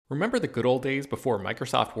Remember the good old days before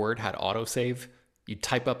Microsoft Word had autosave? You'd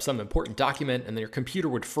type up some important document and then your computer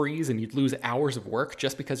would freeze and you'd lose hours of work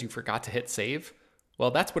just because you forgot to hit save?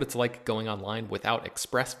 Well, that's what it's like going online without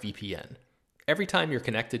ExpressVPN. Every time you're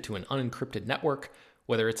connected to an unencrypted network,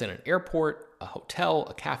 whether it's in an airport, a hotel,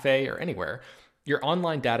 a cafe, or anywhere, your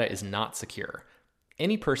online data is not secure.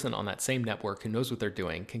 Any person on that same network who knows what they're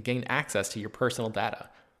doing can gain access to your personal data.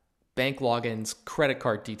 Bank logins, credit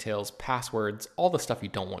card details, passwords, all the stuff you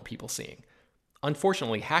don't want people seeing.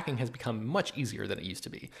 Unfortunately, hacking has become much easier than it used to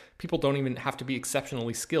be. People don't even have to be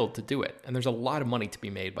exceptionally skilled to do it, and there's a lot of money to be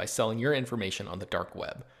made by selling your information on the dark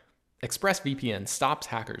web. ExpressVPN stops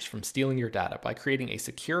hackers from stealing your data by creating a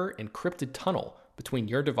secure, encrypted tunnel between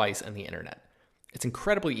your device and the internet. It's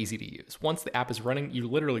incredibly easy to use. Once the app is running, you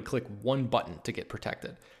literally click one button to get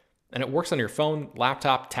protected. And it works on your phone,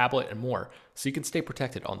 laptop, tablet, and more, so you can stay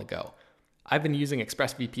protected on the go. I've been using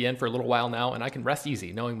ExpressVPN for a little while now, and I can rest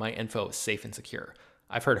easy knowing my info is safe and secure.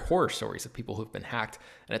 I've heard horror stories of people who've been hacked,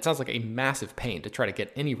 and it sounds like a massive pain to try to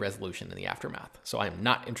get any resolution in the aftermath, so I am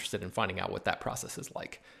not interested in finding out what that process is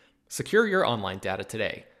like. Secure your online data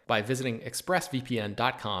today by visiting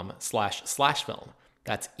expressvpn.com/film.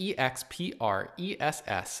 That's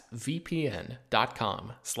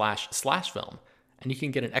expressvpn.com//film, and you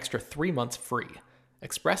can get an extra 3 months free.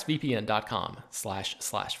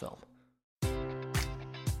 expressvpn.com//film.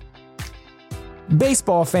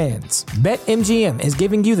 Baseball fans, BetMGM is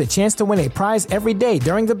giving you the chance to win a prize every day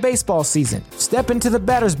during the baseball season. Step into the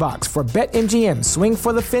batter's box for BetMGM's Swing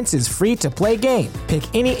for the Fences free-to-play game. Pick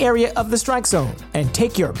any area of the strike zone and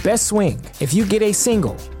take your best swing. If you get a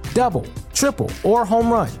single, double, triple, or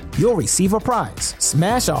home run, you'll receive a prize.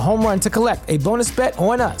 Smash a home run to collect a bonus bet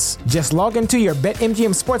on us. Just log into your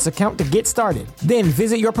BetMGM Sports account to get started. Then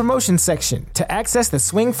visit your promotions section to access the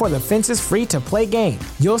Swing for the Fences free-to-play game.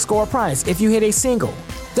 You'll score a prize if you hit a single,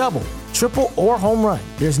 double, triple, or home run.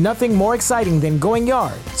 There's nothing more exciting than going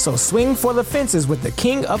yard, so swing for the fences with the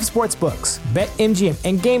king of sportsbooks. BetMGM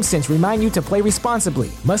and GameSense remind you to play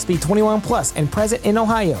responsibly. Must be 21 plus and present in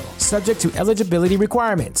Ohio. Subject to eligibility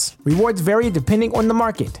requirements. Rewards vary depending on the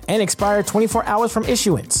market and expire 24 hours from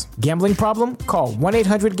issuance. Gambling problem? Call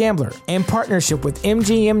 1-800-GAMBLER. In partnership with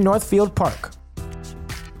MGM Northfield Park.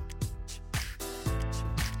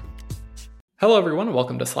 Hello everyone, and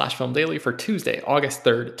welcome to Slash Film Daily for Tuesday, August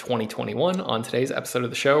 3rd, 2021. On today's episode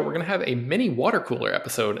of the show, we're going to have a mini water cooler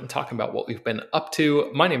episode and talking about what we've been up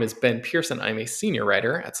to. My name is Ben Pearson. I'm a senior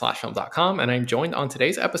writer at slashfilm.com, and I'm joined on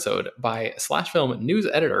today's episode by Slash Film news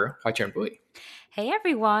editor, Hoai-Tran Bui. Hey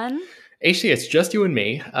everyone. HT, it's just you and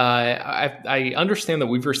me. I understand that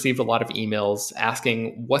we've received a lot of emails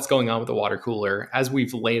asking what's going on with the water cooler. As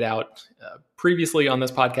we've laid out previously on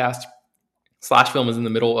this podcast, Slash Film is in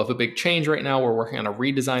the middle of a big change right now. We're working on a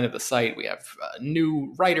redesign of the site. We have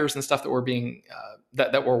new writers and stuff that we're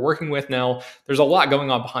that we're working with now. There's a lot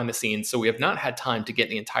going on behind the scenes, so we have not had time to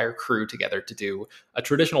get the entire crew together to do a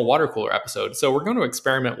traditional water cooler episode. So we're going to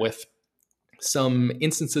experiment with some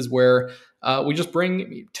instances where we just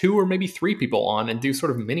bring 2 or maybe 3 people on and do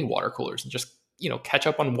sort of mini water coolers and just catch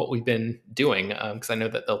up on what we've been doing, because I know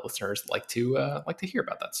that the listeners like to hear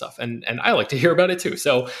about that stuff, and I like to hear about it too.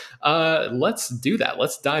 So let's do that.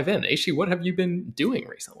 Let's dive in. Aishi, what have you been doing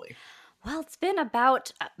recently? Well, it's been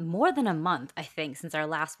about more than a month, I think, since our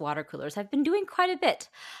last water coolers. I've been doing quite a bit,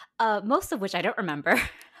 most of which I don't remember.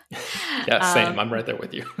 Yeah, same. I'm right there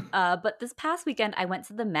with you. But this past weekend, I went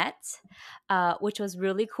to the Met, which was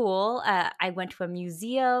really cool. I went to a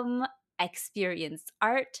museum, experienced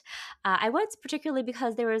art. I went particularly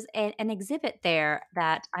because there was an exhibit there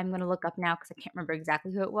that I'm going to look up now because I can't remember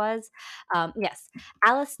exactly who it was. Yes,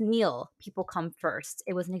 Alice Neel, People Come First.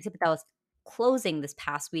 It was an exhibit that was closing this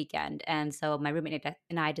past weekend, and so my roommate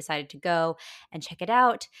and I decided to go and check it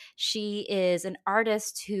out. She is an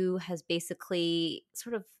artist who has basically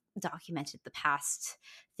sort of documented the past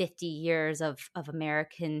 50 years of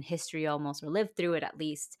American history almost, or lived through it at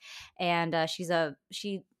least. And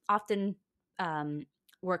she often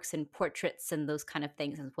works in portraits and those kind of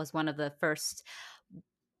things, and was one of the first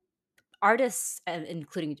artists,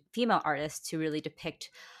 including female artists, to really depict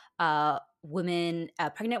women,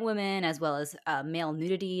 pregnant women, as well as male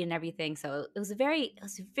nudity and everything. So it was very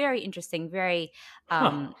interesting, very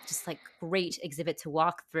just like great exhibit to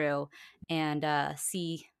walk through and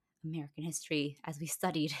see American history as we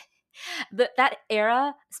studied. That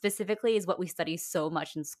era specifically is what we study so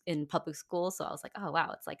much in public school. So I was like, oh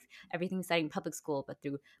wow, it's like everything we studied in public school, but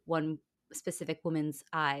through one specific woman's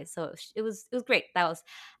eyes. So it was great. That was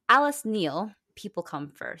Alice Neel, People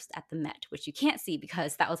Come First, at the Met, which you can't see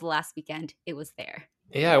because that was the last weekend it was there.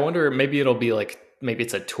 Yeah, I wonder, maybe it'll be like, maybe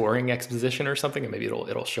it's a touring exposition or something, and maybe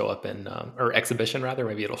it'll show up in, or exhibition rather,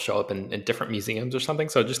 maybe it'll show up in different museums or something.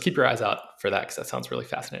 So just keep your eyes out for that, because that sounds really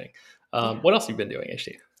fascinating. Yeah. What else have you been doing,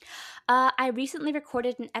 HT? I recently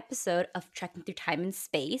recorded an episode of Trekking Through Time and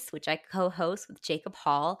Space, which I co host with Jacob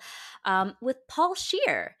Hall, with Paul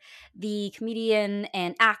Scheer, the comedian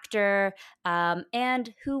and actor,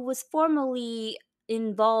 and who was formerly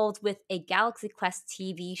involved with a Galaxy Quest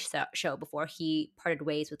TV show before he parted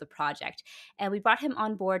ways with the project. And we brought him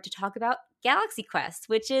on board to talk about Galaxy Quest,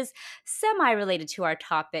 which is semi related to our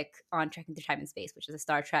topic on Trekking Through Time and Space, which is a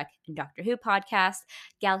Star Trek and Doctor Who podcast.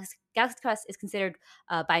 Galaxy Quest is considered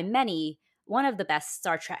by many one of the best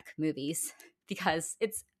Star Trek movies because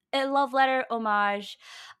it's a love letter, homage,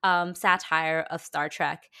 satire of Star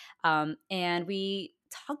Trek. And we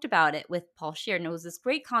talked about it with Paul Scheer, and it was this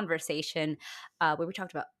great conversation where we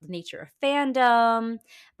talked about the nature of fandom,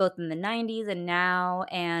 both in the 90s and now,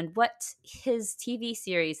 and what his TV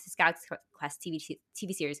series, his Galaxy Quest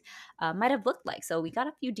TV series, might have looked like. So we got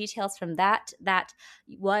a few details from that. That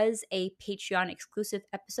was a Patreon exclusive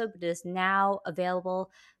episode, but it is now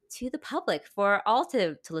available to the public for all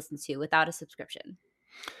to listen to without a subscription.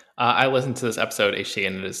 I listened to this episode, HT,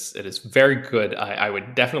 and it is very good. I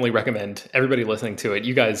would definitely recommend everybody listening to it.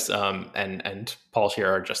 You guys and Paul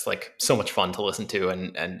Scheer are just like so much fun to listen to,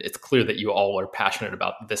 and it's clear that you all are passionate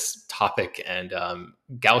about this topic. And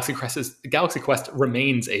Galaxy Quest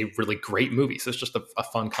remains a really great movie. So it's just a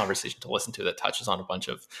fun conversation to listen to that touches on a bunch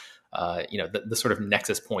of the sort of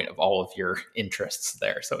nexus point of all of your interests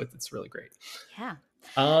there. So it's really great. Yeah.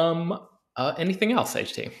 Anything else,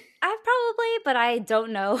 HT? I've probably, but I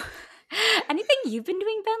don't know. Anything you've been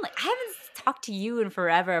doing, Ben? Like, I haven't talked to you in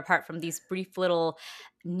forever, apart from these brief little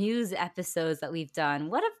news episodes that we've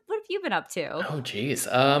done. What have you been up to? Oh, geez.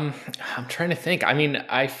 I'm trying to think. I mean,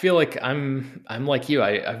 I feel like I'm like you.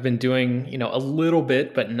 I've been doing, a little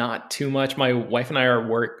bit, but not too much. My wife and I are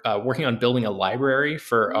working on building a library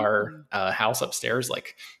for our house upstairs.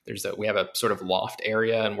 Like, we have a sort of loft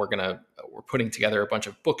area, and we're putting together a bunch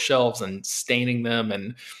of bookshelves and staining them,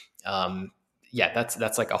 and yeah,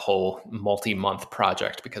 that's like a whole multi-month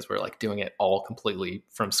project, because we're like doing it all completely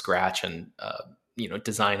from scratch, and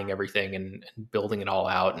designing everything and building it all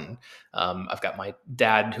out. And I've got my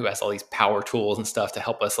dad, who has all these power tools and stuff to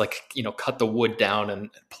help us, like, cut the wood down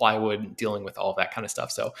and plywood, and dealing with all of that kind of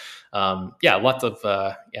stuff. So yeah, lots of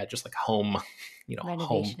just like home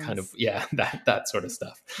kind of, that sort of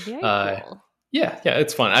stuff. Very cool. Yeah,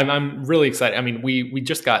 it's fun. I'm really excited. I mean, we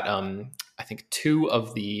just got I think 2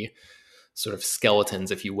 of the sort of skeletons,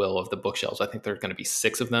 if you will, of the bookshelves. I think there are going to be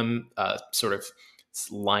 6 of them sort of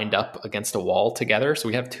lined up against a wall together. So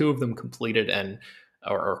we have 2 of them completed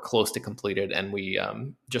or close to completed. And we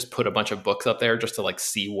just put a bunch of books up there just to like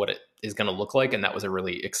see what it is going to look like. And that was a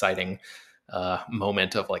really exciting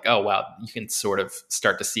moment of like, oh, wow, you can sort of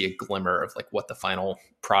start to see a glimmer of like what the final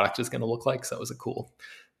product is going to look like. So it was a cool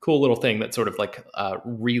little thing that sort of like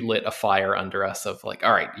relit a fire under us of like,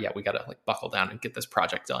 all right, yeah, we got to like buckle down and get this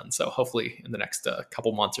project done. So hopefully in the next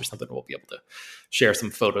couple months or something, we'll be able to share some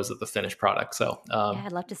photos of the finished product. So yeah,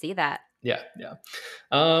 I'd love to see that. Yeah.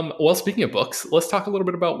 Well, speaking of books, let's talk a little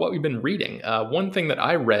bit about what we've been reading. One thing that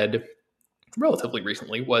I read relatively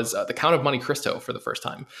recently was The Count of Monte Cristo for the first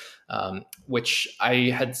time, which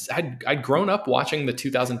I'd grown up watching the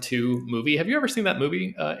 2002 movie. Have you ever seen that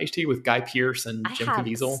movie, HT, with Guy Pearce and Jim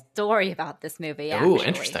Caviezel? I have a story about this movie. Oh,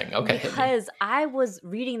 interesting. Okay. Because I was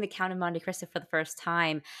reading The Count of Monte Cristo for the first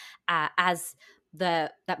time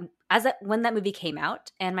when that movie came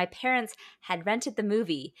out, and my parents had rented the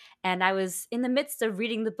movie, and I was in the midst of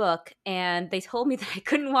reading the book, and they told me that I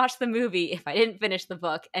couldn't watch the movie if I didn't finish the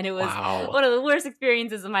book. And it was one of the worst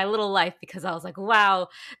experiences of my little life, because I was like, wow,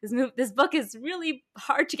 this book is really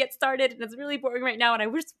hard to get started, and it's really boring right now, and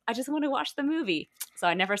I just want to watch the movie. So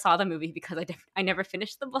I never saw the movie because I never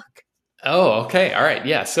finished the book. Oh, okay. All right.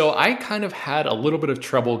 Yeah. So I kind of had a little bit of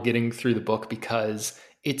trouble getting through the book because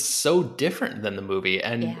it's so different than the movie.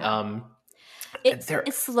 And it's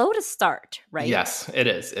slow to start, right? Yes, it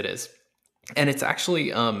is. And it's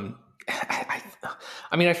actually, I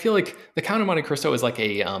feel like The Count of Monte Cristo is like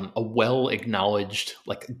a well-acknowledged,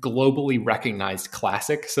 like globally recognized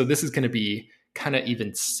classic. So this is going to be kind of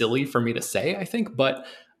even silly for me to say, I think, but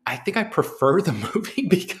I think I prefer the movie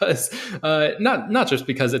because not just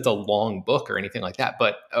because it's a long book or anything like that,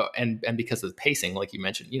 but and because of the pacing, like you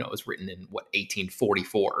mentioned, it was written in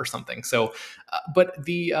 1844 or something. So, but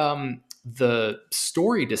the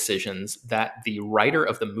story decisions that the writer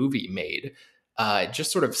of the movie made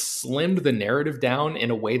just sort of slimmed the narrative down in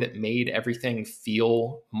a way that made everything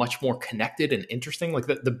feel much more connected and interesting. Like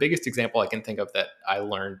the biggest example I can think of that I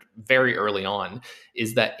learned very early on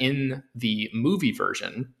is that in the movie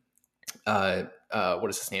version, what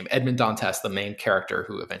is his name? Edmond Dantes, the main character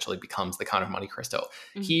who eventually becomes the Count of Monte Cristo.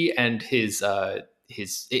 Mhm. He and his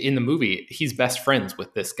in the movie, he's best friends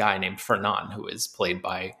with this guy named Fernand, who is played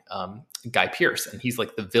by Guy Pearce, and he's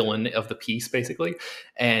like the villain of the piece, basically.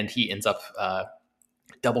 And he ends up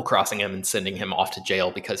double crossing him and sending him off to jail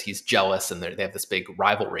because he's jealous, and they have this big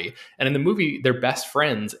rivalry. And in the movie, they're best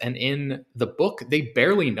friends, and in the book, they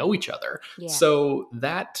barely know each other. Yeah. So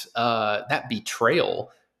that that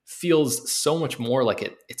betrayal feels so much more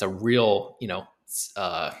like it's a real,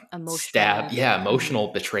 Emotional. stab,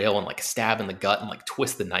 emotional betrayal, and like a stab in the gut and like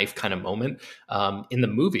twist the knife kind of moment in the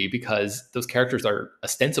movie, because those characters are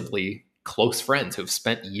ostensibly close friends who've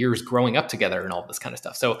spent years growing up together and all this kind of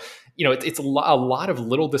stuff. So it's a lot of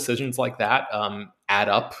little decisions like that add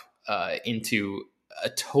up into a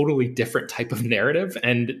totally different type of narrative,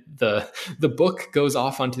 and the book goes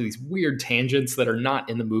off onto these weird tangents that are not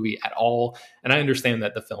in the movie at all. And I understand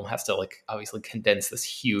that the film has to like obviously condense this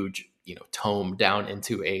huge tome down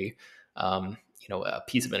into a a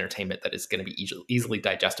piece of entertainment that is going to be easily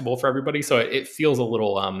digestible for everybody. So it feels a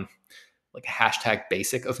little like hashtag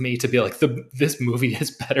basic of me to be like this movie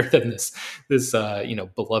is better than this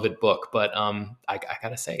beloved book. But I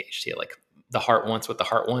gotta say, HT, like the heart wants what the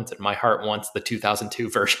heart wants, and my heart wants the 2002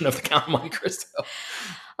 version of the Count of Monte Cristo.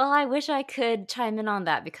 Well, I wish I could chime in on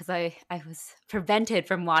that because I was prevented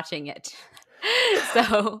from watching it.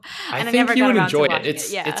 So I think never you got would around enjoy to it. watching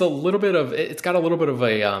It's yeah. it's a little bit of it's got a little bit of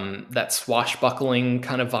a that swashbuckling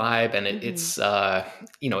kind of vibe, and it's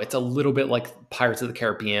it's a little bit like Pirates of the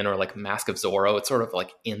Caribbean or like Mask of Zorro. It's sort of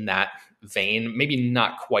like in that vein, maybe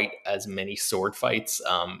not quite as many sword fights,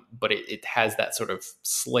 but it has that sort of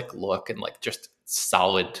slick look and like just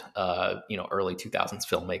solid early 2000s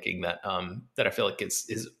filmmaking that I feel like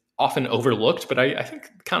is often overlooked, but I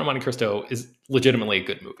think Count of Monte Cristo is legitimately a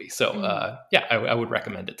good movie. So I would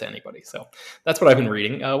recommend it to anybody. So that's what I've been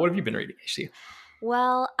reading. What have you been reading, HC?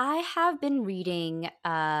 Well, I have been reading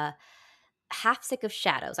Half Sick of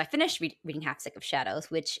Shadows. I finished reading Half Sick of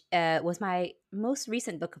Shadows, which was my most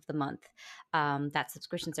recent book of the month. That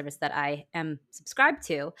subscription service that I am subscribed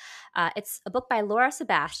to. It's a book by Laura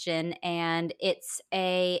Sebastian, and it's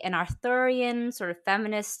an Arthurian sort of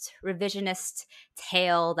feminist revisionist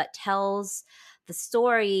tale that tells the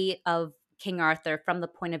story of King Arthur from the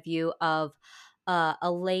point of view of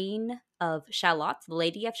Elaine of Shalott, the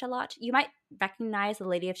Lady of Shalott. You might recognize the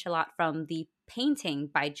Lady of Shalott from the painting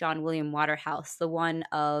by John William Waterhouse, the one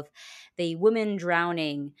of the woman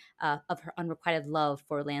drowning of her unrequited love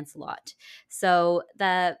for Lancelot. So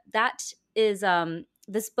that is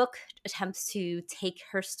this book attempts to take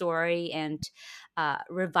her story and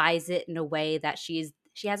revise it in a way that she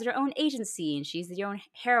has her own agency, and she's the own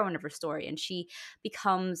heroine of her story, and she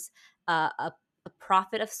becomes a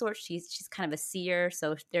prophet of sorts. She's kind of a seer,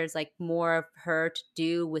 so there's like more of her to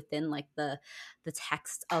do within like the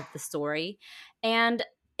text of the story, and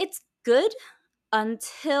it's good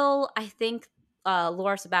until I think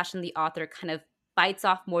Laura Sebastian, the author, kind of bites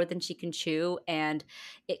off more than she can chew, and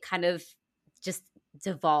it kind of just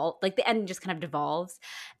devolve, like the end just kind of devolves.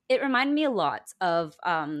 It reminded me a lot of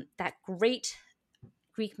that great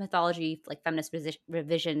Greek mythology, like feminist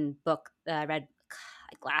revision book that I read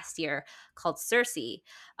like last year called Circe,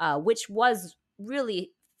 which was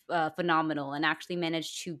really phenomenal and actually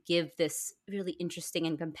managed to give this really interesting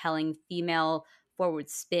and compelling female forward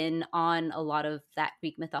spin on a lot of that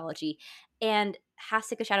Greek mythology. And Half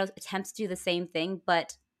Sick of Shadows attempts to do the same thing,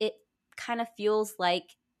 but it kind of feels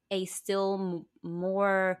like a still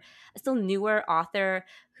newer author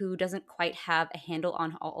who doesn't quite have a handle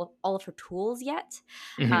on all of her tools yet.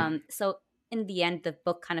 Mm-hmm. So in the end, the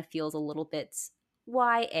book kind of feels a little bit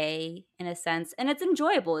YA in a sense, and it's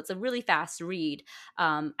enjoyable. It's a really fast read.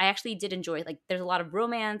 I actually did enjoy, like, there's a lot of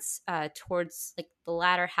romance towards like the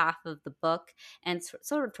latter half of the book, and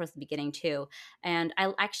sort of towards the beginning too. And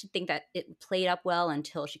I actually think that it played up well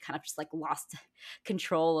until she kind of just like lost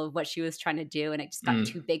control of what she was trying to do, and it just got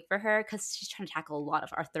too big for her because she's trying to tackle a lot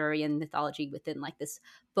of Arthurian mythology within like this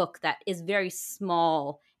book that is very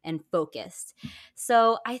small and focused.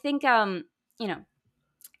 So I think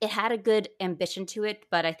it had a good ambition to it,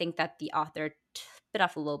 but I think that the author bit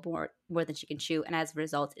off a little more than she can chew, and as a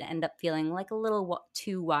result, it ended up feeling like a little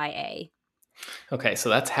too YA. Okay, so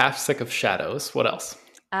that's Half Sick of Shadows. What else?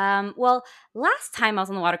 Well, last time I was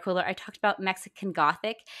on the water cooler, I talked about Mexican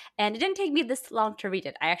Gothic, and it didn't take me this long to read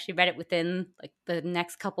it. I actually read it within like the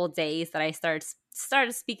next couple of days that I started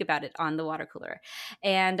to speak about it on the water cooler,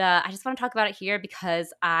 and I just want to talk about it here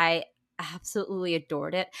because I absolutely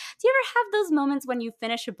adored it. Do you ever have those moments when you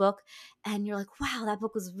finish a book and you're like, "Wow, that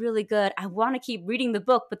book was really good. I want to keep reading the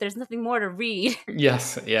book, but there's nothing more to read."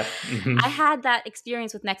 Yes, yeah. I had that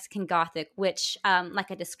experience with Mexican Gothic, which,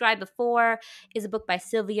 like I described before, is a book by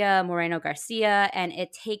Silvia Moreno Garcia, and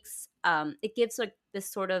it gives like this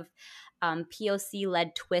sort of POC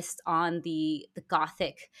led twist on the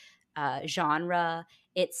Gothic genre.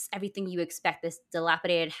 It's everything you expect: this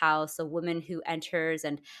dilapidated house, a woman who enters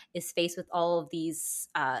and is faced with all of these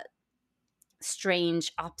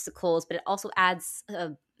strange obstacles, but it also adds,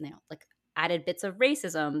 like added bits of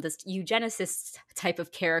racism, this eugenicist type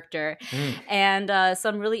of character, and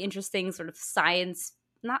some really interesting sort of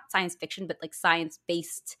not science fiction, but like science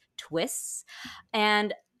based twists.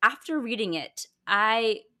 And after reading it,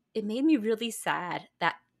 it made me really sad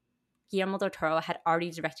that Guillermo del Toro had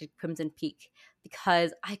already directed Crimson Peak,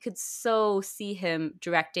 because I could so see him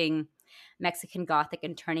directing Mexican Gothic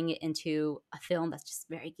and turning it into a film that's just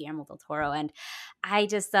very Guillermo del Toro. And I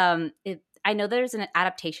just I know there's an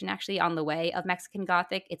adaptation actually on the way of Mexican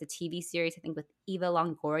Gothic. It's a TV series, I think, with Eva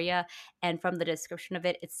Longoria, and from the description of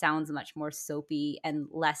it, it sounds much more soapy and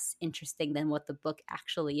less interesting than what the book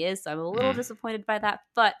actually is. So I'm a little disappointed by that,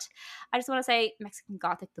 but I just want to say Mexican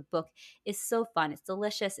Gothic, the book, is so fun. It's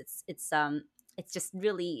delicious. It's just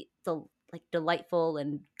really like delightful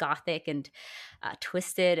and gothic and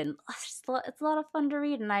twisted, and it's a lot of fun to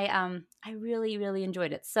read, and I really really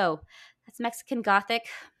enjoyed it. So that's Mexican Gothic.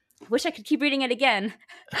 Wish I could keep reading it again.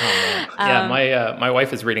 Oh man, yeah. My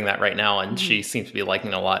wife is reading that right now, and she seems to be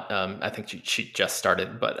liking it a lot. I think she just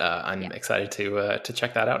started, but I'm excited to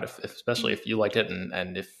check that out. Especially if you liked it,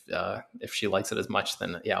 and if she likes it as much,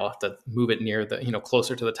 then yeah, I'll have to move it near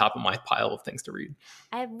closer to the top of my pile of things to read.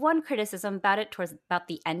 I have one criticism about it about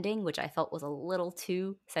the ending, which I felt was a little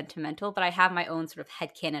too sentimental, but I have my own sort of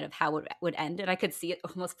headcanon of how it would end, and I could see it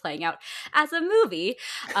almost playing out as a movie.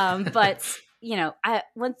 But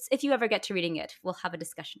if you ever get to reading it, we'll have a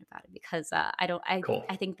discussion about it, because Cool.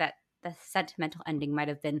 I think that the sentimental ending might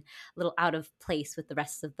have been a little out of place with the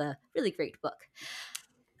rest of the really great book.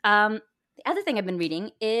 The other thing I've been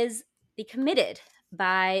reading is The Committed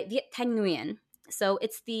by Viet Thanh Nguyen. So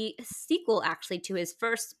it's the sequel, actually, to his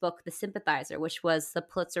first book, The Sympathizer, which was the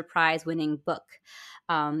Pulitzer Prize winning book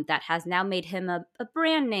that has now made him a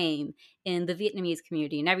brand name in the Vietnamese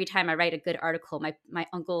community. And every time I write a good article, my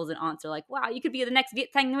uncles and aunts are like, "Wow, you could be the next Viet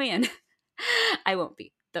Thanh Nguyen." I won't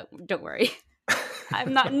be. Don't worry.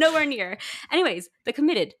 I'm not nowhere near. Anyways, The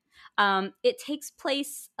Committed. It takes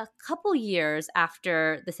place a couple years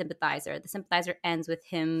after The Sympathizer. The Sympathizer ends with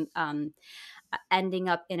him ending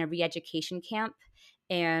up in a re-education camp,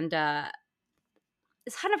 and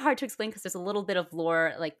it's kind of hard to explain because there's a little bit of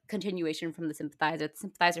lore, like continuation from The Sympathizer. The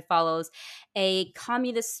Sympathizer follows a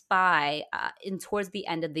communist spy towards the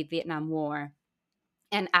end of the Vietnam War,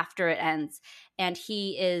 and after it ends, and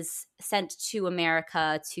he is sent to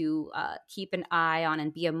America to keep an eye on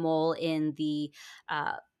and be a mole in the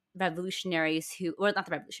revolutionaries not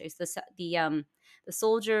the revolutionaries, the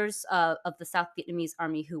soldiers of the South Vietnamese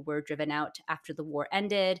army who were driven out after the war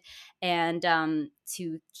ended, and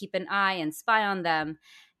to keep an eye and spy on them.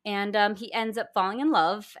 And he ends up falling in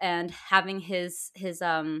love and having his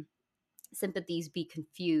sympathies be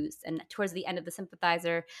confused. And towards the end of The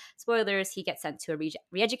Sympathizer, spoilers, he gets sent to a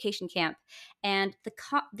re-education camp. And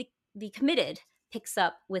the Committed picks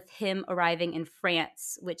up with him arriving in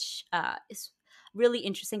France, which is really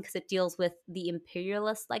interesting because it deals with the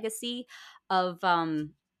imperialist legacy of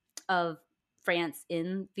France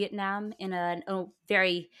in Vietnam in a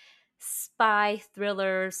very spy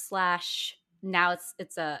thriller / now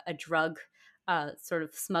it's a drug sort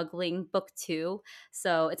of smuggling book too.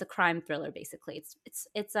 So it's a crime thriller basically.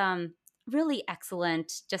 It's really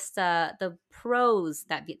excellent. Just the prose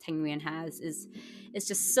that Viet Thanh Nguyen has is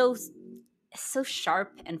just so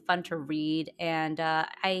sharp and fun to read, and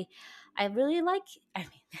I really like. I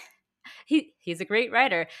mean, he's a great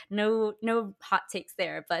writer. No hot takes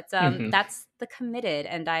there, but that's The Committed,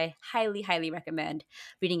 and I highly recommend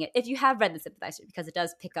reading it if you have read The Sympathizer, because it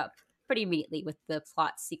does pick up pretty immediately with the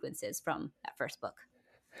plot sequences from that first book.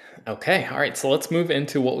 Okay, all right. So let's move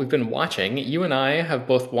into what we've been watching. You and I have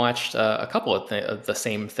both watched a couple of the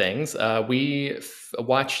same things. We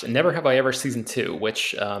watched Never Have I Ever season 2,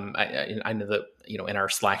 which I know that in our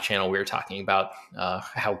Slack channel we were talking about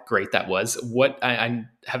how great that was. I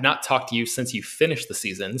have not talked to you since you finished the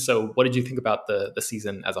season. So what did you think about the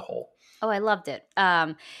season as a whole? Oh, I loved it.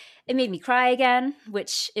 It made me cry again,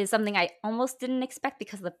 which is something I almost didn't expect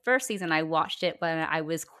because the first season I watched it when I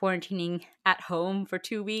was quarantining at home for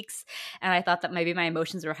 2 weeks, and I thought that maybe my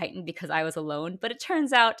emotions were heightened because I was alone. But it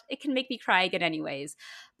turns out it can make me cry again, anyways.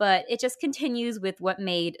 But it just continues with what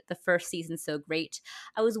made the first season so great.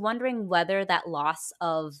 I was wondering whether that loss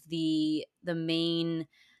of the main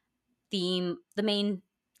theme, the main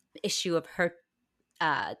issue of her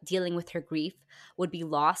dealing with her grief would be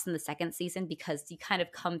lost in the second season because you kind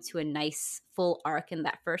of come to a nice full arc in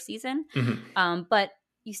that first season. Hmm. But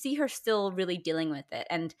you see her still really dealing with it.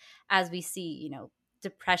 And as we see,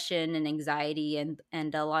 depression and anxiety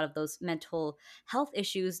and a lot of those mental health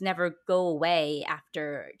issues never go away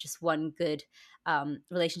after just one good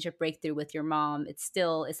relationship breakthrough with your mom. It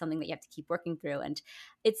still is something that you have to keep working through. And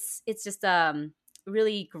it's just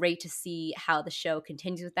really great to see how the show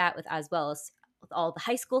continues with that, with as well as with all the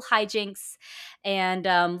high school hijinks and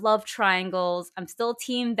love triangles. I'm still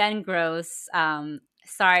Team Ben Gross.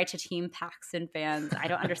 Sorry to Team Paxton fans. I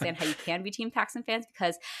don't understand how you can be Team Paxton fans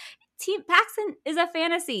because Team Paxton is a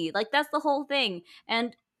fantasy. Like, that's the whole thing.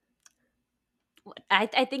 And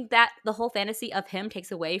I think that the whole fantasy of him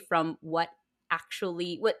takes away from what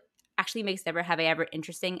actually makes Never Have I Ever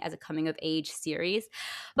interesting as a coming of age series.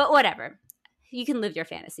 But whatever. You can live your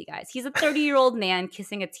fantasy, guys. He's a 30-year-old man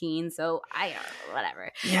kissing a teen, so whatever.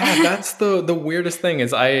 Yeah, that's the weirdest thing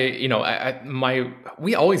is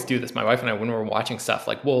we always do this, my wife and I, when we're watching stuff,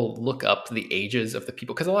 like we'll look up the ages of the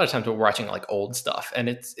people, because a lot of times we're watching like old stuff and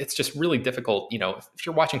it's just really difficult, if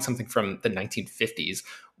you're watching something from the 1950s,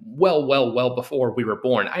 well before we were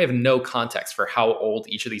born, I have no context for how old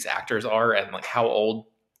each of these actors are and like how old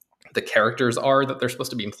the characters are that they're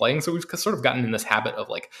supposed to be playing. So we've sort of gotten in this habit of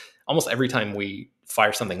like almost every time we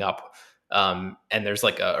fire something up, and there's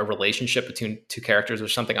like a relationship between two characters or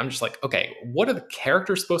something, I'm just like, okay, what are the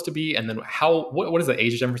characters supposed to be? And then what is the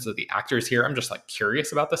age difference of the actors here? I'm just like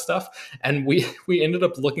curious about this stuff. And we ended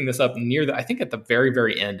up looking this up I think at the very,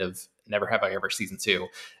 very end of Never Have I Ever season 2,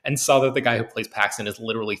 and saw that the guy who plays Paxton is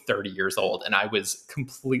literally 30 years old. And I was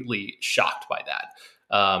completely shocked by that.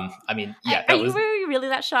 I mean, yeah, Were you really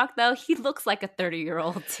that shocked though? He looks like a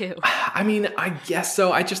 30-year-old too. I mean, I guess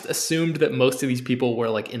so. I just assumed that most of these people were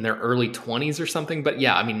like in their early 20s or something. But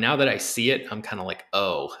yeah, I mean, now that I see it, I'm kind of like,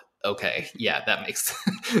 oh, okay, yeah, that makes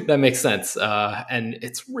that makes sense. And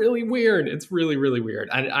it's really weird. It's really, really weird.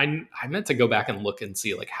 I meant to go back and look and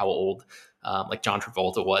see like how old like John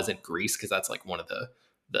Travolta was in Grease, because that's like one of the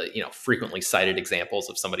frequently cited examples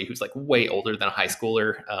of somebody who's like way older than a high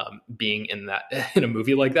schooler being in a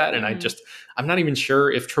movie like that. And I'm not even sure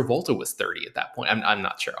if Travolta was 30 at that point. I'm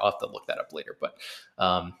not sure. I'll have to look that up later. But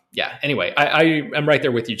yeah, anyway, I am right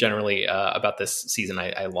there with you generally about this season.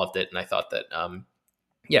 I loved it. And I thought that,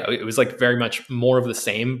 yeah, it was like very much more of the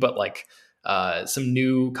same, but like some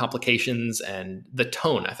new complications, and the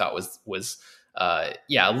tone I thought was a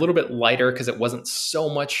little bit lighter, because it wasn't so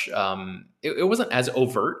much it wasn't as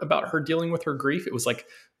overt about her dealing with her grief. It was like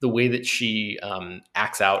the way that she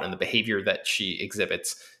acts out and the behavior that she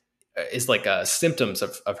exhibits is like symptoms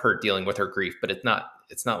of her dealing with her grief, but it's not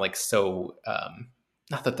like so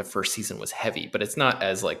not that the first season was heavy, but it's not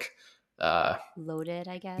as like loaded,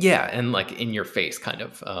 I guess. Yeah, and like in your face kind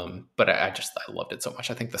of. But I loved it so much.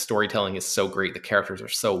 I think the storytelling is so great. The characters are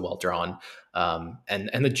so well drawn.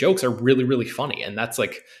 And the jokes are really, really funny. And that's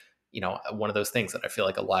like, one of those things that I feel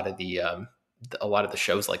like a lot of the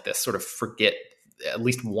shows like this sort of forget at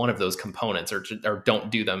least one of those components, or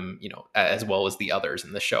don't do them, as well as the others.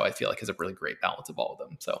 And the show, I feel like, has a really great balance of all of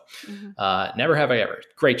them. So Never Have I Ever,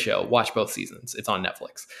 great show. Watch both seasons. It's on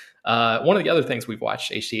Netflix. One of the other things we've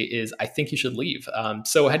watched, HT, is I Think You Should Leave.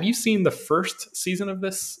 So had you seen the first season of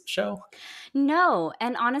this show? No.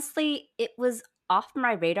 And honestly, it was off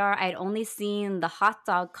my radar. I'd only seen the hot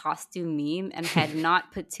dog costume meme and had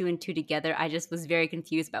not put two and two together. I just was very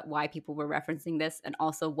confused about why people were referencing this and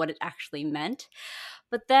also what it actually meant.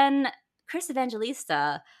 But then Chris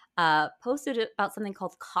Evangelista posted about something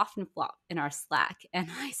called Coffin Flop in our Slack. And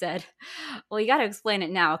I said, well, you got to explain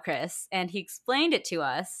it now, Chris. And he explained it to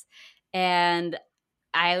us. And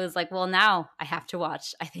I was like, well, now I have to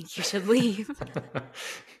watch I Think You Should Leave.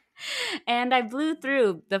 And I blew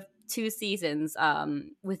through the 2 seasons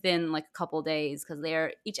within like a couple days, because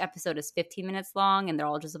each episode is 15 minutes long and they're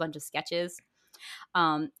all just a bunch of sketches.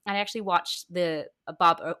 And I actually watched the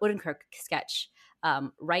Bob Odenkirk sketch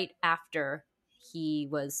right after he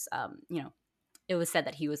was, it was said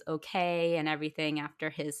that he was okay and everything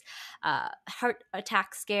after his heart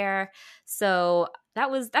attack scare. So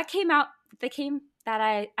that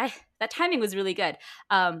timing was really good.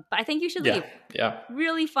 But I Think You Should Leave. Yeah.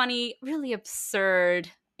 Really funny, really absurd,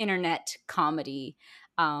 internet comedy.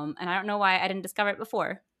 And I don't know why I didn't discover it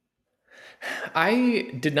before.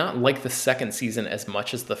 I did not like the second season as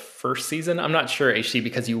much as the first season. I'm not sure, HT,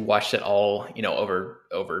 because you watched it all,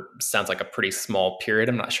 over sounds like a pretty small period.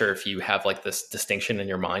 I'm not sure if you have like this distinction in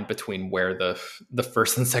your mind between where the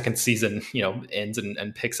first and second season, ends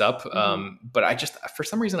and picks up. But I just, for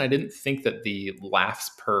some reason, I didn't think that the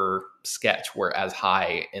laughs per sketch were as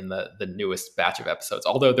high in the newest batch of episodes.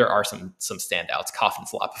 Although there are some standouts, Coffin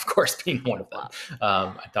Slop, of course, being one of them.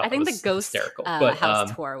 I think the Ghost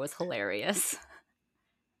House tour was hilarious.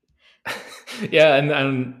 Yeah,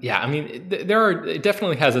 and yeah, I mean, it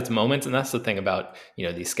definitely has its moments, and that's the thing about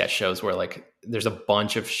these sketch shows where like there's a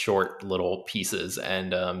bunch of short little pieces,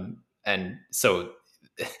 and so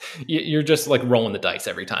you're just like rolling the dice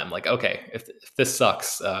every time. Like, okay, if this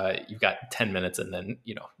sucks, you've got 10 minutes, and then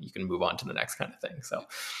you can move on to the next kind of thing. So,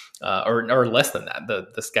 or less than that.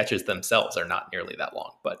 The sketches themselves are not nearly that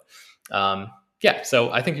long, but yeah.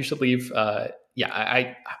 So I think you should leave.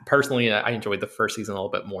 I personally, I enjoyed the first season a little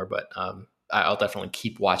bit more, but I'll definitely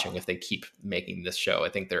keep watching if they keep making this show. I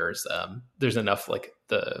think there's enough, like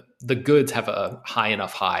the goods have a high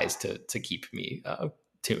enough highs to keep me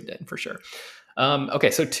tuned in for sure. Okay,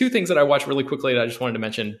 so two things that I watched really quickly that I just wanted to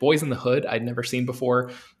mention. Boys in the Hood, I'd never seen before.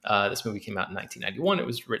 This movie came out in 1991. It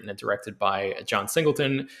was written and directed by John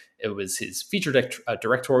Singleton. It was his feature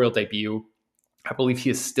directorial debut. I believe he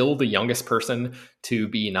is still the youngest person to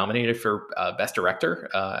be nominated for Best Director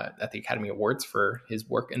at the Academy Awards for his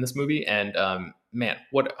work in this movie. And man,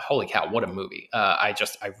 holy cow, what a movie. I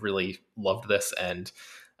really loved this. And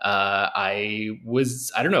I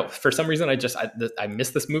don't know, for some reason, I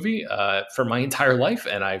missed this movie for my entire life.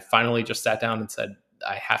 And I finally just sat down and said,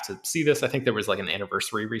 I have to see this. I think there was like an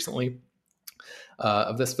anniversary recently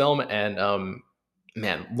of this film. And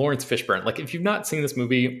man, Lawrence Fishburne, like if you've not seen this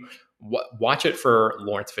movie, watch it for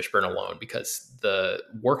Lawrence Fishburne alone, because the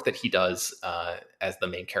work that he does as the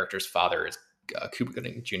main character's father, is Cuba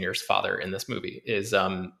Gooding Jr.'s father in this movie, is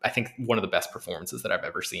I think one of the best performances that I've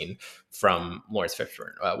ever seen from Lawrence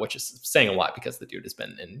Fishburne, which is saying a lot because the dude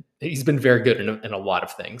he's been very good in a lot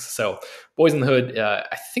of things. So Boys in the Hood,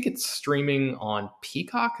 I think it's streaming on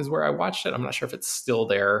Peacock is where I watched it. I'm not sure if it's still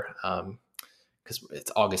there because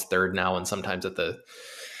it's August 3rd now, and sometimes at the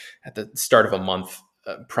start of a month,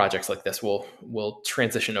 projects like this will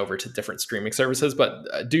transition over to different streaming services, but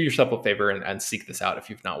do yourself a favor and seek this out if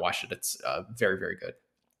you've not watched it. It's very, very good.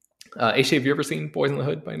 Aisha, have you ever seen Boys in the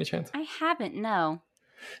Hood by any chance? I haven't, no.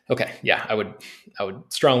 Okay, yeah, I would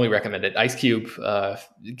strongly recommend it. Ice Cube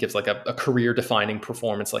gives like a career defining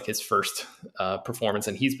performance, like his first performance,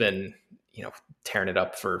 and he's been tearing it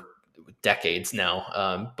up for decades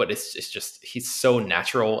now. But it's just he's so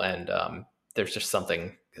natural, and there's just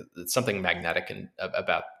something magnetic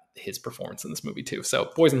about his performance in this movie too.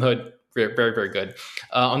 So Boys in the Hood, very, very, very good.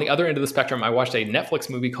 On the other end of the spectrum, I watched a Netflix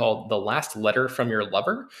movie called The Last Letter from Your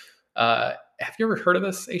Lover. Have you ever heard of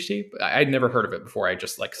this, HG? I'd never heard of it before. I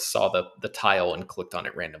just like saw the tile and clicked on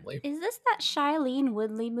it randomly. Is this that Shailene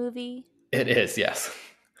Woodley movie? It is, yes.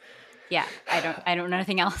 Yeah, I don't know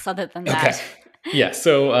anything else other than that. Okay. Yeah,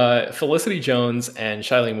 so Felicity Jones and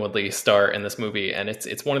Shailene Woodley star in this movie, and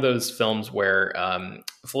it's one of those films where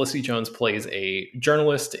Felicity Jones plays a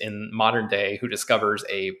journalist in modern day who discovers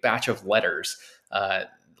a batch of letters,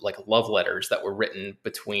 like love letters that were written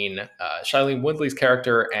between Shailene Woodley's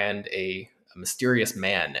character and a mysterious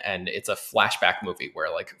man. And it's a flashback movie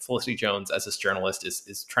where like Felicity Jones as this journalist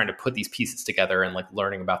is trying to put these pieces together and like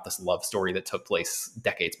learning about this love story that took place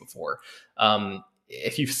decades before.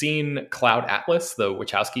 If you've seen Cloud Atlas, the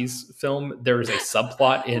Wachowskis film, there is a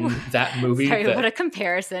subplot in that movie. Sorry, what a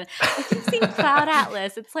comparison. If you've seen Cloud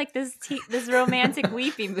Atlas, it's like this romantic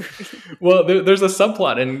weepy movie. Well, there's a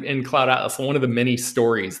subplot in Cloud Atlas. One of the many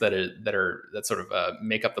stories that sort of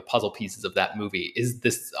make up the puzzle pieces of that movie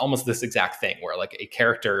is almost this exact thing where like a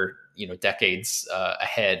character, decades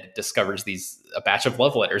ahead discovers a batch of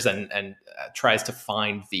love letters and tries to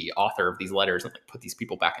find the author of these letters and like put these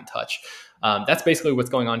people back in touch. That's basically what's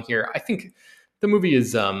going on here. I think the movie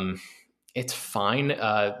is it's fine.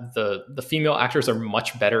 The female actors are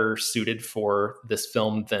much better suited for this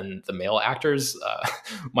film than the male actors.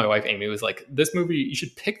 My wife Amy was like, "This movie, you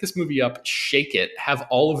should pick this movie up, shake it, have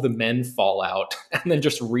all of the men fall out, and then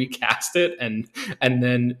just recast it, and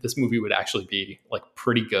then this movie would actually be like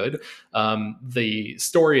pretty good." The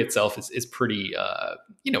story itself is pretty,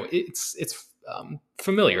 it's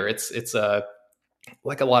familiar. It's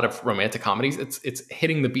like a lot of romantic comedies, it's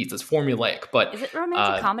hitting the beats. It's formulaic, but is it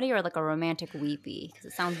romantic comedy or like a romantic weepy? Because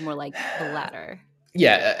it sounds more like the latter.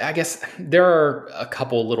 Yeah, I guess there are a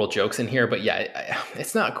couple little jokes in here, but yeah,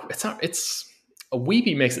 it's a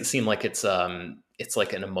weepy makes it seem like it's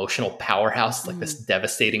like an emotional powerhouse, like this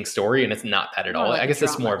devastating story, and it's not that at More all. like I a guess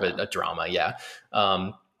it's more of drama, a drama, yeah.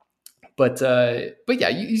 Um, but yeah,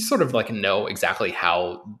 you sort of like know exactly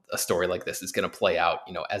how a story like this is going to play out,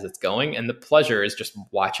 as it's going, and the pleasure is just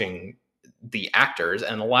watching the actors,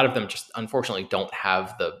 and a lot of them just unfortunately don't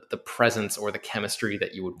have the presence or the chemistry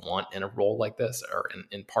that you would want in a role like this or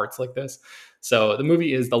in parts like this. So the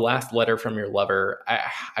movie is The Last Letter from Your Lover.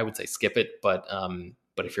 I would say skip it, but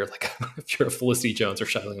if you're like if you're a Felicity Jones or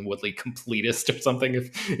Shailene Woodley completist or something,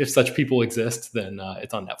 if such people exist, then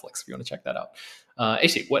it's on Netflix if you want to check that out.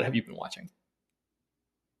 AC, what have you been watching?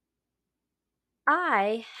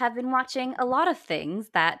 I have been watching a lot of things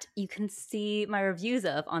that you can see my reviews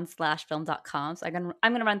of on slashfilm.com. So I'm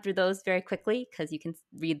gonna run through those very quickly because you can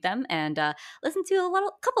read them and listen to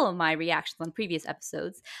couple of my reactions on previous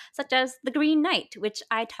episodes, such as The Green Knight, which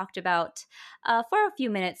I talked about for a few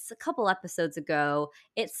minutes a couple episodes ago.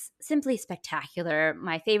 It's simply spectacular.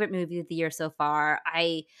 My favorite movie of the year so far.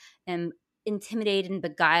 I am intimidated and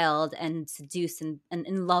beguiled and seduced and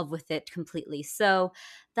in love with it completely. So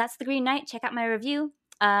that's The Green Knight. Check out my review.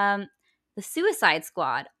 The Suicide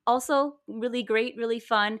Squad, also really great, really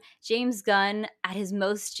fun. James Gunn at his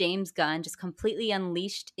most James Gunn, just completely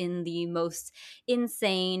unleashed in the most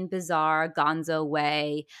insane, bizarre, gonzo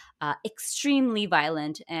way. Extremely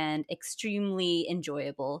violent and extremely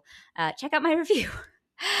enjoyable. Check out my review.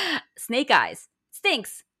 Snake Eyes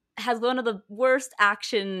stinks. Has one of the worst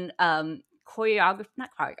action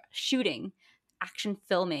shooting, action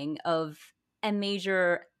filming of a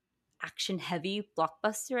major action heavy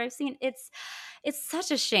blockbuster I've seen. It's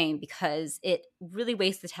such a shame because it really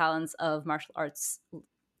wastes the talents of martial arts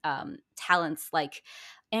talents like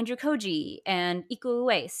Andrew Koji and Iko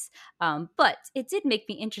Uwais. But it did make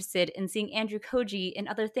me interested in seeing Andrew Koji in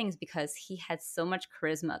other things because he had so much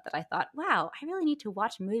charisma that I thought, wow, I really need to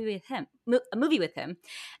watch a movie with him.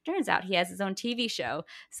 Turns out he has his own TV show.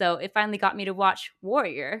 So it finally got me to watch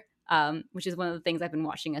Warrior, which is one of the things I've been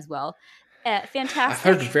watching as well. I've heard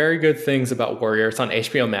Fantastic. very good things about Warrior. It's on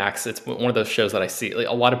HBO Max. It's one of those shows that I see like,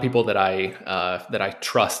 a lot of people that I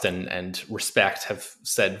trust and respect have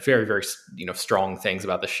said very very strong things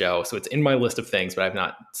about the show. So it's in my list of things, but I've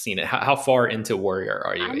not seen it. How far into Warrior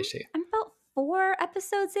are you, HT? I'm about 4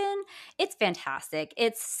 episodes in. It's fantastic.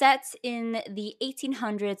 It's set in the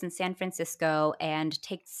 1800s in San Francisco and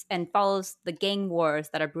follows the gang wars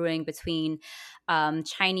that are brewing between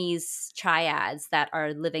Chinese triads that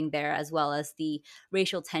are living there, as well as the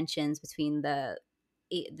racial tensions between the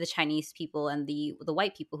Chinese people and the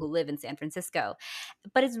white people who live in San Francisco.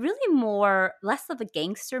 But it's really more less of a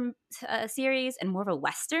gangster series and more of a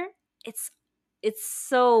western. It's it's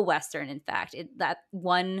so western. In fact, that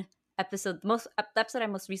one episode, the episode I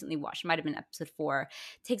most recently watched, might have been episode 4,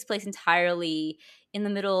 takes place entirely in the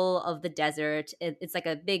middle of the desert. It's like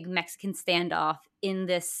a big Mexican standoff in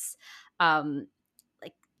this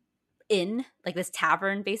like inn, like this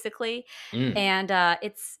tavern basically. Mm. And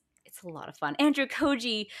it's a lot of fun. Andrew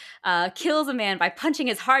Koji kills a man by punching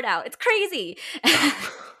his heart out. It's crazy.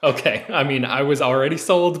 Okay, I mean, I was already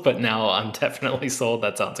sold, but now I'm definitely sold.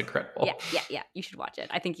 That sounds incredible. Yeah. You should watch it.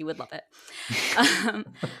 I think you would love it.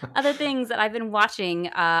 Other things that I've been watching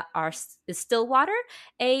is Stillwater,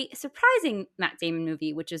 a surprising Matt Damon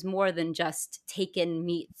movie, which is more than just Taken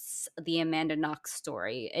meets the Amanda Knox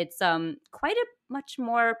story. It's quite a much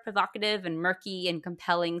more provocative and murky and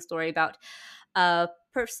compelling story about a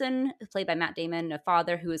person played by Matt Damon, a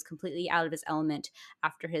father who is completely out of his element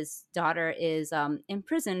after his daughter is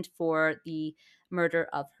imprisoned for the murder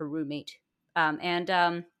of her roommate, and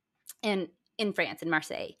in France, in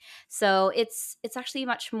Marseille. So it's actually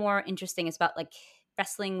much more interesting. It's about like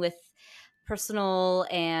wrestling with personal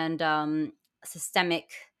and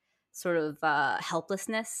systemic sort of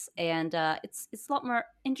helplessness, and it's a lot more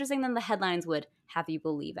interesting than the headlines would have you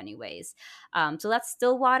believe, anyways. So that's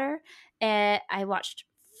Stillwater. I watched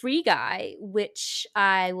Free Guy, which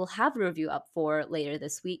I will have a review up for later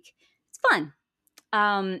this week. It's fun.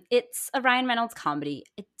 It's a Ryan Reynolds comedy.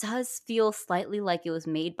 It does feel slightly like it was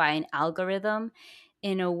made by an algorithm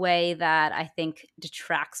in a way that I think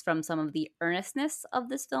detracts from some of the earnestness of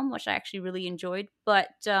this film, which I actually really enjoyed. But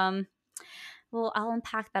well, I'll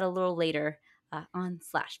unpack that a little later on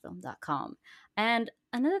slashfilm.com. And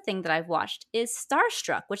another thing that I've watched is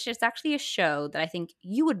Starstruck, which is actually a show that I think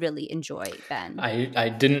you would really enjoy, Ben. I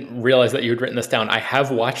didn't realize that you had written this down. I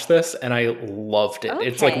have watched this and I loved it.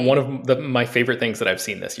 It's like one Okay. of my favorite things that I've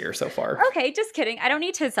seen this year so far. Okay, just kidding. I don't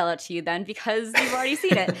need to sell it to you then because you've already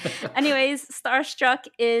seen it. Anyways, Starstruck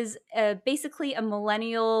is basically a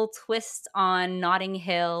millennial twist on Notting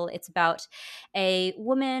Hill. It's about a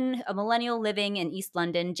woman, a millennial living in East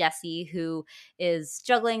London, Jessie, who is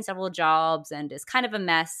juggling several jobs and is kind of a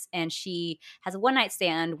mess. And she has a one night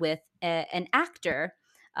stand with an actor.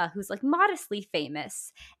 Who's like modestly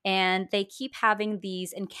famous, and they keep having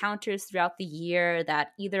these encounters throughout the year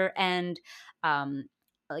that either end um,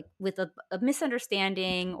 like with a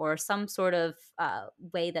misunderstanding or some sort of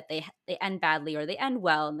way that they end badly or they end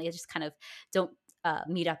well, and they just kind of don't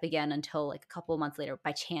meet up again until like a couple of months later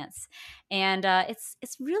by chance. And it's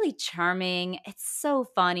really charming. It's so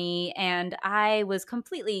funny, and I was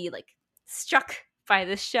completely like struck by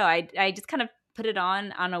this show. I just kind of put it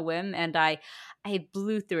on a whim, and I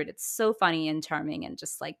blew through it. It's so funny and charming, and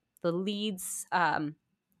just like the leads.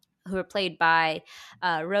 Who are played by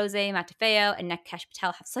Rose Matafeo and Nikesh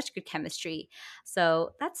Patel, have such good chemistry.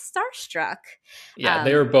 So that's Starstruck. Yeah,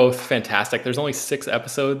 they're Um, both fantastic. There's only 6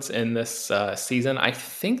 episodes in this season. I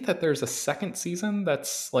think that there's a second season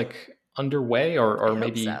that's like underway I or hope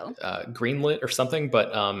maybe so. greenlit or something.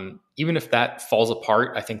 But even if that falls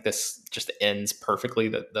apart, I think this just ends perfectly.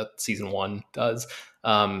 That season 1 does.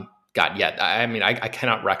 God, yeah. I mean, I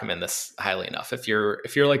cannot recommend this highly enough. If you're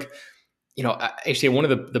like, actually one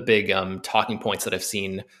of the big talking points that I've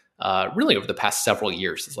seen really over the past several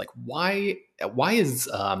years is like why is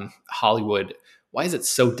Hollywood, why is it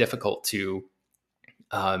so difficult to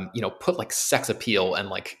put like sex appeal and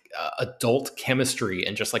like adult chemistry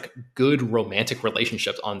and just like good romantic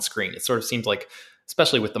relationships on screen? It sort of seems like,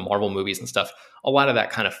 especially with the Marvel movies and stuff, a lot of that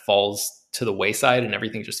kind of falls to the wayside and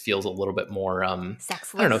everything just feels a little bit more I don't know,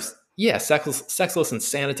 Sexless. yeah, sexless and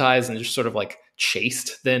sanitized and just sort of like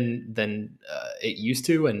chaste than it used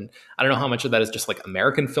to. And I don't know how much of that is just like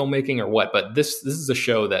American filmmaking or what, but this is a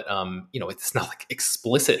show that it's not like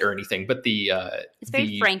explicit or anything, but It's very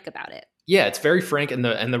the frank about it. yeah, it's very frank, and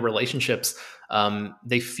the relationships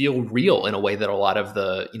they feel real in a way that a lot of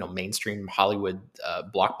the mainstream Hollywood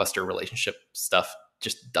blockbuster relationship stuff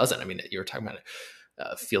just doesn't. I mean, you were talking about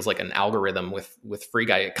it feels like an algorithm with Free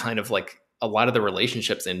Guy. It kind of like a lot of the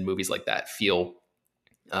relationships in movies like that feel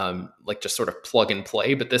like just sort of plug and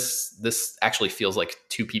play, but this actually feels like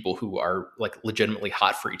two people who are like legitimately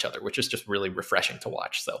hot for each other, which is just really refreshing to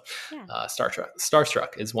watch. So Yeah.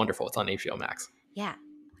 Starstruck is wonderful. It's on HBO Max. Yeah.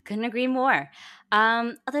 Couldn't agree more.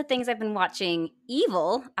 Other things I've been watching,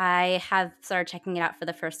 Evil. I have started checking it out for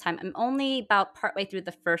the first time. I'm only about partway through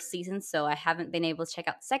the first season, so I haven't been able to check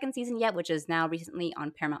out the second season yet, which is now recently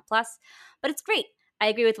on Paramount Plus. But it's great. I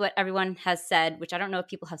agree with what everyone has said, which I don't know if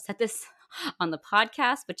people have said this on the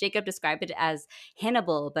podcast, but Jacob described it as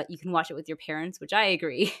Hannibal, but you can watch it with your parents, which I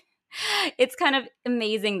agree. It's kind of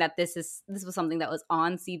amazing that this was something that was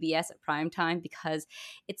on CBS at prime time, because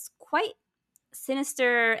it's quite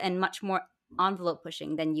sinister and much more envelope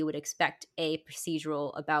pushing than you would expect a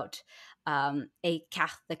procedural about a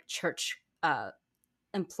Catholic Church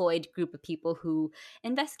employed group of people who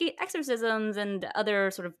investigate exorcisms and other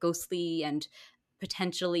sort of ghostly and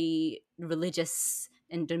potentially religious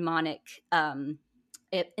and demonic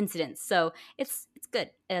incidents. So it's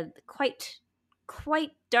good,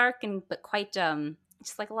 quite dark and but quite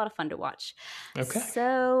just like a lot of fun to watch. Okay.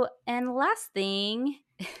 So, and last thing,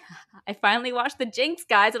 I finally watched The Jinx,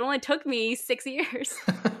 guys. It only took me 6 years.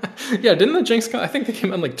 Yeah, didn't the Jinx come? I think they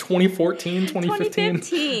came out in like 2014, 2015.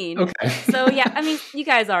 2015. Okay. So yeah, I mean, you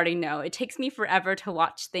guys already know it takes me forever to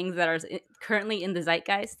watch things that are currently in the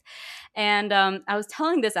zeitgeist. And I was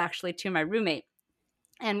telling this actually to my roommate,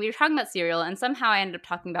 and we were talking about cereal, and somehow I ended up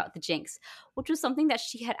talking about The Jinx, which was something that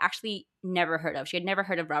she had actually never heard of. She had never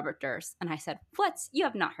heard of Robert Durst. And I said, "What? You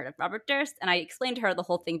have not heard of Robert Durst?" And I explained to her the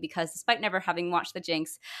whole thing because despite never having watched The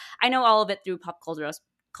Jinx, I know all of it through pop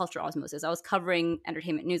culture osmosis. I was covering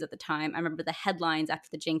entertainment news at the time. I remember the headlines after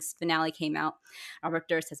the Jinx finale came out. Robert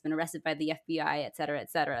Durst has been arrested by the FBI, et cetera, et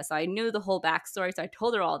cetera. So I knew the whole backstory. So I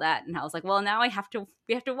told her all that. And I was like, well, now we have to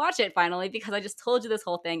watch it finally, because I just told you this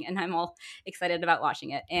whole thing and I'm all excited about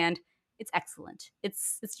watching it. And it's excellent.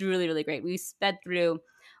 It's really, really great. We sped through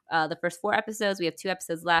the first 4 episodes. We have 2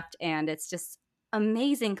 episodes left, and it's just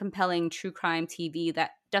amazing, compelling true crime TV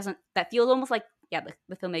that feels almost like, yeah,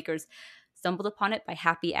 the filmmakers stumbled upon it by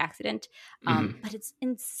happy accident. But it's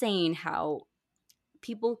insane how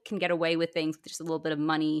people can get away with things with just a little bit of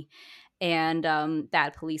money and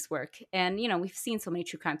bad police work. And, we've seen so many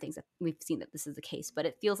true crime things that we've seen that this is the case, but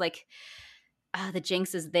it feels like the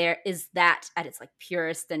Jinx is that at its like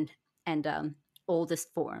purest and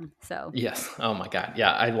oldest form. So Yes. Oh my God.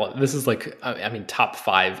 Yeah. I love this is like, I mean, top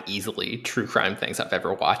 5 easily true crime things I've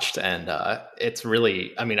ever watched. And it's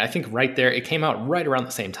really, I mean, I think right there, it came out right around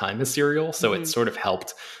the same time as Serial. So it sort of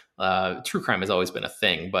helped. True crime has always been a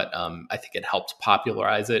thing, but I think it helped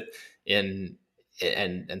popularize it and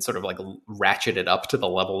sort of like ratchet it up to the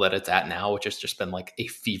level that it's at now, which has just been like a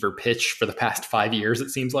fever pitch for the past 5 years, it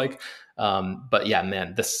seems like. But yeah,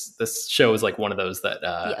 man, this show is like one of those that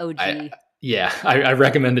the OG. I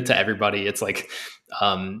recommend it to everybody. It's like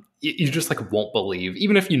you just like won't believe,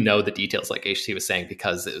 even if you know the details, like HT was saying,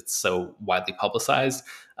 because it's so widely publicized.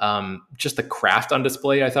 Just the craft on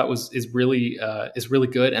display, I thought is really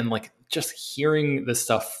good, and like just hearing this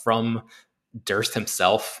stuff from Durst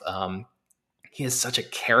himself. He is such a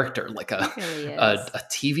character, like a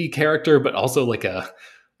TV character, but also like a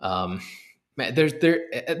man,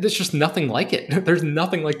 there's just nothing like it. There's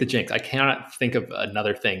nothing like the Jinx. I cannot think of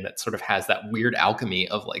another thing that sort of has that weird alchemy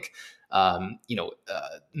of like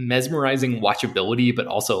mesmerizing watchability, but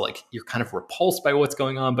also like you're kind of repulsed by what's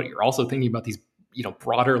going on, but you're also thinking about these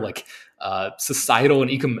broader like societal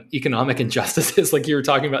and economic injustices like you were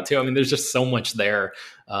talking about too. I mean, there's just so much there.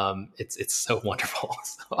 It's so wonderful.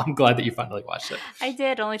 So I'm glad that you finally watched it. I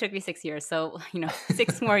did. It only took me 6 years. So,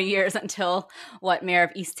 6 more years until Mayor of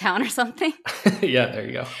Easttown or something. Yeah, there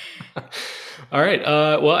you go. All right.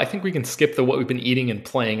 Well, I think we can skip the what we've been eating and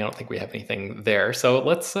playing. I don't think we have anything there. So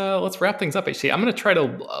let's wrap things up, HT. I'm going to try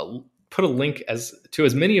to put a link to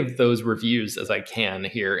as many of those reviews as I can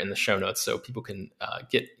here in the show notes, so people can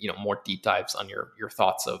get more deep dives on your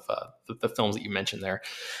thoughts of the films that you mentioned there.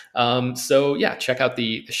 So yeah, check out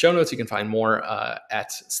the show notes. You can find more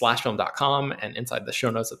at slashfilm.com, and inside the show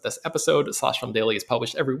notes of this episode, Slash Film Daily is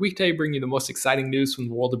published every weekday, bringing you the most exciting news from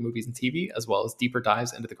the world of movies and TV, as well as deeper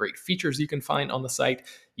dives into the great features you can find on the site.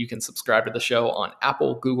 You can subscribe to the show on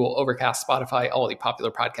Apple, Google, Overcast, Spotify, all the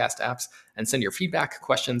popular podcast apps, and send your feedback,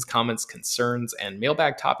 questions, comments, concerns, and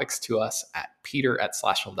mailbag topics to us at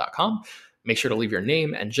peter@slashfilm.com. Make sure to leave your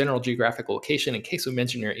name and general geographic location in case we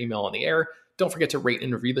mention your email on the air. Don't forget to rate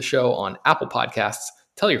and review the show on Apple Podcasts.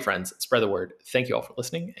 Tell your friends, spread the word. Thank you all for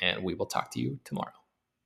listening, and we will talk to you tomorrow.